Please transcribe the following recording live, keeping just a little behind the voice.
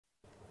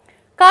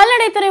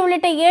கால்நடைத்துறை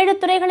உள்ளிட்ட 7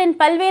 துறைகளின்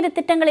பல்வேறு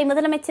திட்டங்களை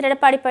முதலமைச்சர்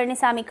எடப்பாடி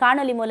பழனிசாமி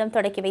காணொலி மூலம்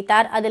தொடக்கி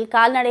வைத்தார். அதில்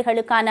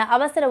கால்நடைகளுக்கான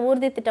அவசர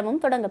ஊர்தி திட்டமும்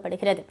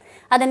தொடங்கப்படுகிறது.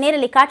 அதன்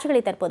நேரலை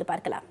காட்சிகளை தற்போது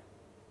பார்க்கலாம்.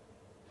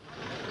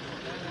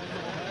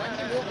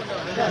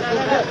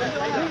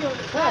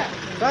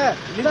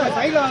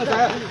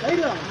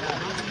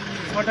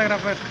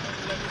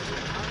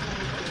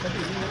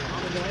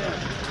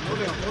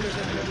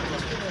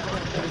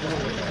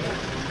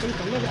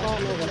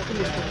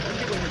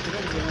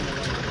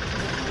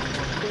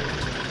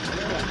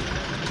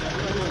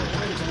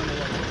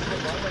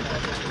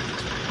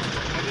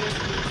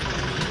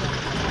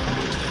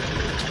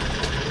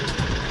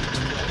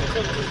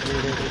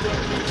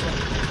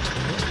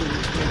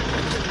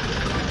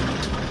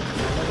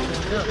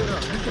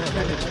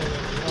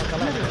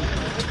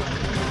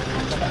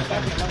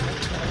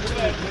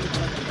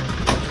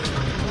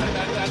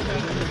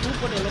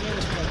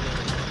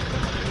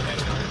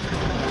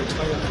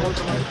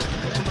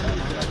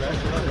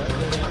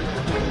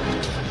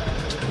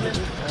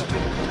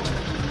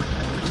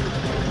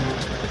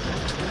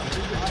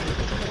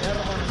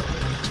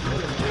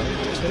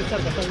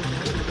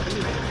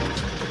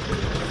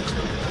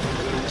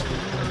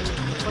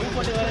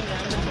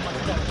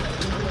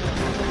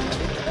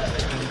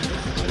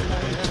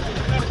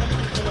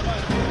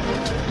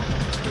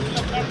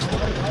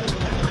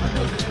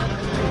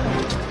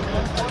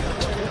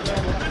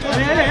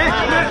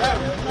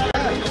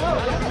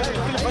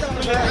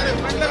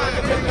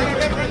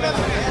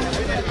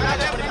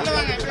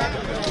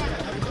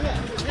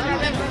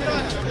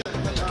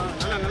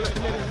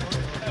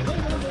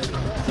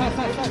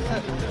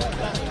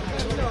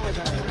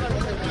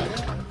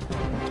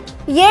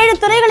 ஏழு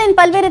துறைகளின்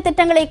பல்வேறு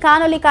திட்டங்களை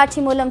காணொலி காட்சி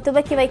மூலம்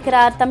துவக்கி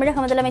வைக்கிறார்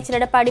தமிழக முதலமைச்சர்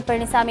எடப்பாடி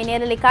பழனிசாமி.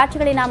 நேரலை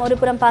காட்சிகளை நாம்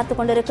ஒருபுறம் பார்த்துக்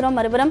கொண்டிருக்கிறோம்,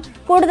 மறுபுறம்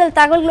கூடுதல்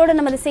தகவல்களோடு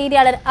நமது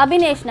செய்தியாளர்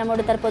அபினேஷ்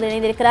நம்மோடு தற்போது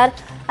இணைந்திருக்கிறார்.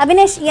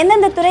 அபினேஷ்,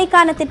 எந்தெந்த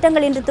துறைக்கான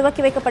திட்டங்கள் இன்று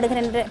துவக்கி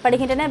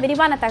வைக்கப்படுகின்றன?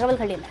 விரிவான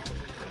தகவல்கள் என்ன?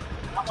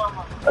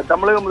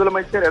 தமிழக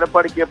முதலமைச்சர்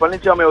எடப்பாடி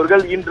பழனிசாமி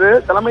அவர்கள் இன்று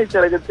தலைமைச்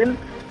செயலகத்தில்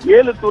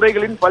 7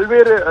 துறைகளின்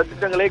பல்வேறு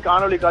திட்டங்களை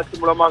காணொலி காட்சி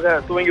மூலமாக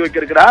துவங்கி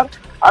வைக்கிறார்.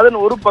 அதன்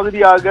ஒரு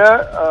பகுதியாக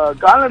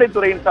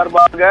கால்நடைத்துறையின்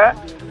சார்பாக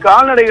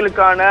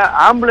கால்நடைகளுக்கான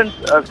ஆம்புலன்ஸ்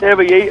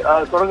சேவையை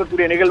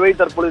தொடங்கக்கூடிய நிகழ்வை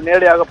தற்பொழுது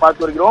நேரடியாக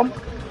பார்த்து வருகிறோம்.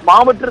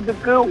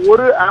 மாவட்டத்துக்கு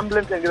ஒரு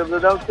ஆம்புலன்ஸ் என்கிற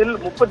விதத்தில்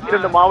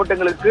 32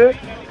 மாவட்டங்களுக்கு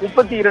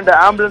 32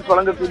 ஆம்புலன்ஸ்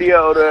வழங்கக்கூடிய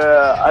ஒரு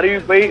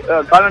அறிவிப்பை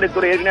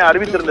கால்நடைத்துறை ஏற்கனவே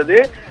அறிவித்திருந்தது.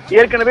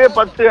 ஏற்கனவே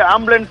 10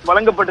 ஆம்புலன்ஸ்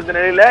வழங்கப்பட்ட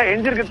நிலையில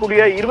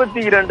எஞ்சிருக்கக்கூடிய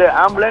 22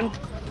 ஆம்புலன்ஸ்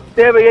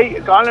சேவையை,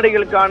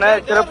 கால்நடைகளுக்கான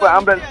சிறப்பு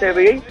ஆம்புலன்ஸ்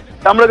சேவையை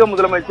தமிழக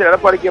முதலமைச்சர்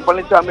எடப்பாடி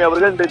பழனிசாமி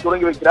அவர்கள் இன்று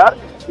தொடங்கி வைக்கிறார்.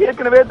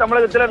 ஏற்கனவே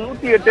தமிழகத்தில்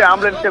 108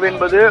 ஆம்புலன்ஸ் சேவை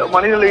என்பது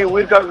மனிதர்களை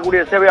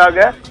உயிர்காக்கக்கூடிய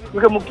சேவையாக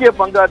மிக முக்கிய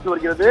பங்காற்றி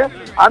வருகிறது.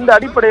 அந்த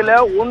அடிப்படையில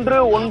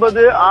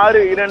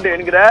 1962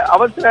 என்கிற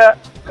அவசர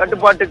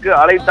கட்டுப்பாட்டுக்கு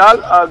அழைத்தால்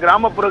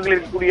கிராமப்புறங்களில்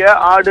இருக்கக்கூடிய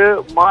ஆடு,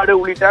 மாடு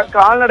உள்ளிட்ட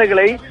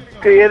கால்நடைகளை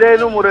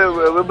ஏதேனும் ஒரு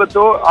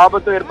விபத்தோ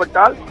ஆபத்தோ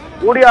ஏற்பட்டால்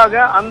உடனடியாக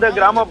அந்த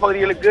கிராம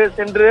பகுதிகளுக்கு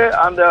சென்று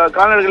அந்த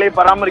கால்நடைகளை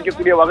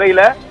பராமரிக்கக்கூடிய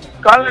வகையில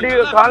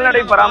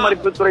கால்நடை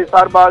பராமரிப்புத்துறை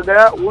சார்பாக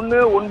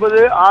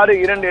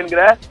 1962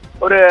 என்கிற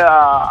ஒரு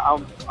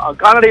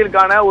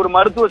கால்நடைகளுக்கான ஒரு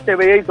மருத்துவ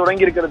சேவையை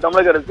தொடங்கி இருக்கிறது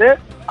தமிழக அரசு.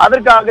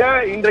 அதற்காக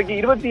இன்றைக்கு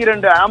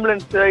 22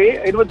 ஆம்புலன்ஸை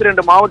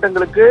 22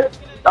 மாவட்டங்களுக்கு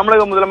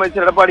தமிழக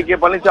முதலமைச்சர் எடப்பாடி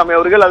பழனிசாமி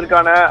அவர்கள்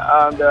அதற்கான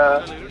அந்த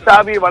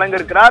சாவி வழங்க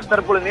இருக்கிறார்.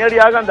 தற்போது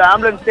நேரடியாக அந்த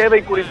ஆம்புலன்ஸ்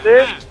சேவை குறித்து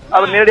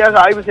அவர் நேரடியாக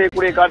ஆய்வு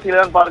செய்யக்கூடிய காட்சிகளை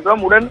தான்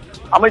பார்க்கிறோம். உடன்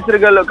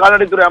அமைச்சர்கள்,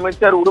 கால்நடைத்துறை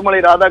அமைச்சர் உடுமலை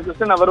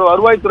ராதாகிருஷ்ணன், அவர்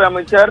வருவாய்த்துறை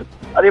அமைச்சர்,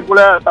 அதே போல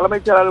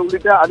தலைமைச் செயலாளர்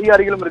உள்ளிட்ட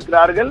அதிகாரிகளும்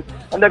இருக்கிறார்கள்.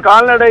 அந்த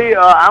கால்நடை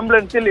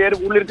ஆம்புலன்ஸில்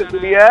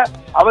உள்ளிருக்கக்கூடிய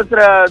அவசர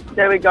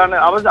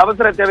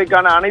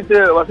தேவைக்கான அனைத்து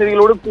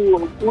வசதிகளோடு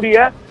கூடிய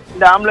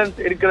இந்த ஆம்புலன்ஸ்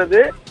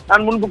இருக்கிறது.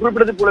 நான் முன்பு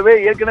குறிப்பிட்டது போலவே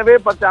ஏற்கனவே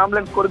 10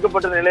 ஆம்புலன்ஸ்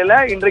கொடுக்கப்பட்ட நிலையில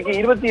இன்றைக்கு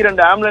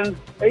 22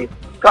 ஆம்புலன்ஸை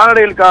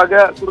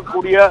கால்நடைகளுக்காக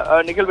கொடுக்கக்கூடிய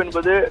நிகழ்வு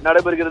என்பது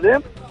நடைபெறுகிறது.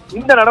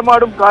 இந்த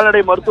நடமாடும்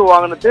கால்நடை மருத்துவ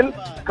வாகனத்தில்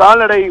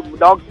கால்நடை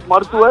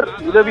மருத்துவர்,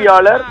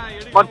 உதவியாளர்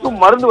மற்றும்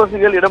மருந்து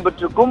வசதிகள்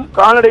இடம்பெற்றிருக்கும்.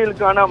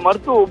 கால்நடைகளுக்கான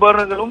மருத்துவ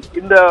உபகரணங்களும்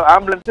இந்த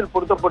ஆம்புலன்ஸில்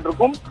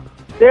பொருத்தப்பட்டிருக்கும்.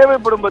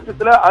 தேவைப்படும்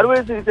பட்சத்தில் அறுவை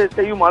சிகிச்சை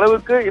செய்யும்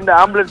அளவுக்கு இந்த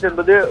ஆம்புலன்ஸ்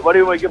என்பது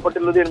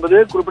வடிவமைக்கப்பட்டுள்ளது என்பது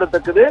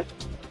குறிப்பிடத்தக்கது.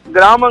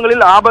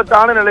 கிராமங்களில்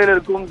ஆபத்தான நிலையில்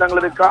இருக்கும்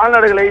தங்களது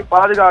கால்நடைகளை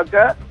பாதுகாக்க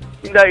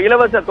இந்த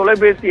இலவச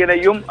தொலைபேசி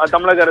எண்ணையும்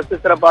தமிழக அரசு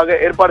சிறப்பாக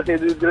ஏற்பாடு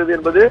செய்திருக்கிறது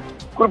என்பது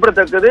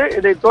குறிப்பிடத்தக்கது.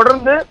 இதைத்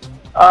தொடர்ந்து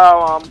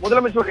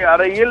முதலமைச்சருடைய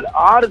அறையில்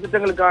 6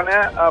 திட்டங்களுக்கான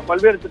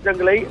பல்வேறு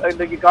திட்டங்களை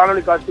இன்றைக்கு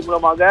காணொலி காட்சி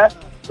மூலமாக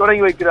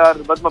தொடங்கி வைக்கிறார்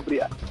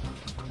பத்மபிரியா.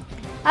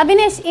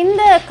 அபினேஷ்,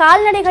 இந்த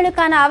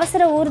கால்நடைகளுக்கான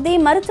அவசர ஊர்தி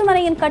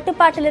மருத்துவமனையின்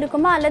கட்டுப்பாட்டில்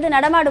இருக்குமா அல்லது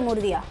நடமாடும்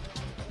ஊர்தியா?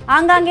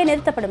 ஆங்காங்கே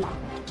நிறுத்தப்படுமா?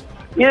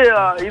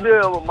 இது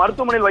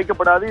மருத்துவமனையில்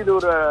வைக்கப்படாது. இது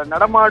ஒரு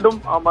நடமாடும்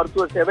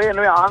மருத்துவ சேவை.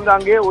 எனவே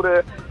ஆங்காங்கே ஒரு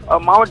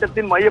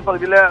மாவட்டத்தின் மைய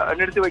பகுதியில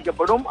நிறுத்தி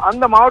வைக்கப்படும்.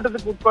 அந்த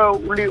மாவட்டத்துக்கு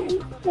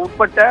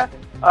உட்பட்ட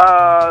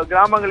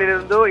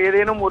கிராமங்களிலிருந்தோ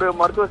ஏதேனும் ஒரு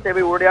மருத்துவ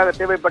சேவை உடனடியாக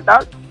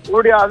தேவைப்பட்டால்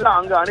உடனடியாக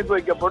அங்கு அனுப்பி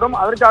வைக்கப்படும்.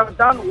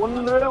 அதற்காகத்தான்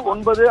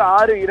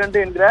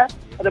 1962 என்கிற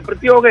அந்த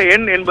பிரத்யோக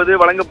எண் என்பது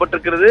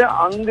வழங்கப்பட்டிருக்கிறது.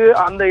 அங்கு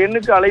அந்த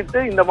எண்ணுக்கு அழைத்து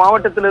இந்த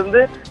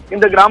மாவட்டத்திலிருந்து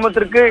இந்த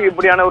கிராமத்திற்கு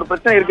இப்படியான ஒரு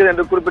பிரச்சனை இருக்குது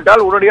என்று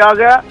குறிப்பிட்டால்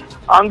உடனடியாக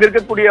அங்கு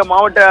இருக்கக்கூடிய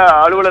மாவட்ட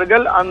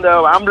அலுவலர்கள் அந்த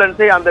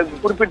ஆம்புலன்ஸை அந்த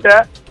குறிப்பிட்ட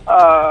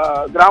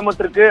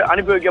கிராமத்திற்கு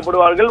அனுப்பி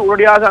வைக்கப்படுவார்கள்.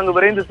 உடனடியாக அங்கு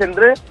விரைந்து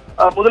சென்று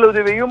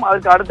முதலுதவியும்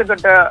அதற்கு அடுத்த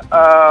கட்ட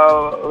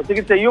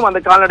சிகிச்சையும் அந்த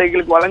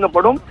கால்நடைகளுக்கு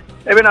வழங்கப்படும்.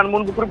 எனவே நான்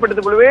முன்பு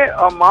குறிப்பிட்டது போலவே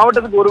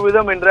மாவட்டத்துக்கு ஒரு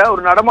விதம் என்ற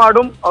ஒரு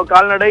நடமாடும்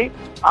கால்நடை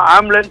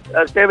ஆம்புலன்ஸ்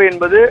சேவை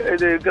என்பது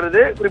இது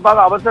இருக்கிறது.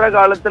 குறிப்பாக அவசர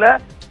காலத்துல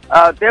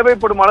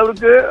தேவைப்படும்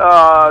அளவிற்கு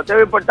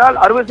தேவைப்பட்டால்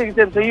அறுவை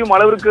சிகிச்சை செய்யும்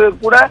அளவிற்கு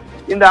கூட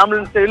இந்த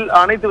ஆம்புலன்ஸில்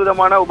அனைத்து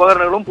விதமான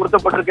உபகரணங்களும்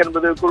பொருத்தப்பட்டிருக்கு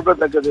என்பது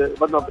குறிப்பிடத்தக்கது.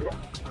 பத்மபிரியா,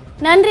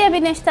 நன்றி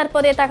அபினேஷ்.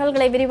 தற்போதைய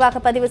தகவல்களை விரிவாக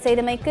பதிவு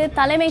செய்தமைக்கு.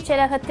 தலைமைச்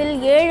செயலகத்தில்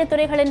 7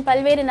 துறைகளின்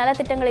பல்வேறு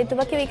நலத்திட்டங்களை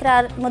துவக்கி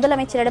வைக்கிறார்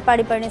முதலமைச்சர்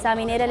எடப்பாடி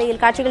பழனிசாமி.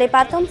 நேரலையில் காட்சிகளை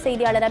பார்த்தோம்.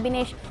 செய்தியாளர்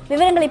அபினேஷ்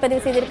விவரங்களை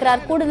பதிவு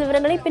செய்திருக்கிறார். கூடுதல்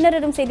விவரங்களை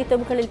பின்னரும் செய்தி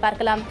தொகுப்புகளில்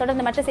பார்க்கலாம்.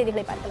 தொடர்ந்து மற்ற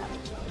செய்திகளை பார்க்கலாம்.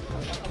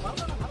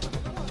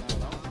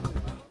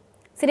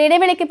 சிறிய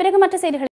இடைவேளைக்கு பிறகு மற்ற செய்திகள்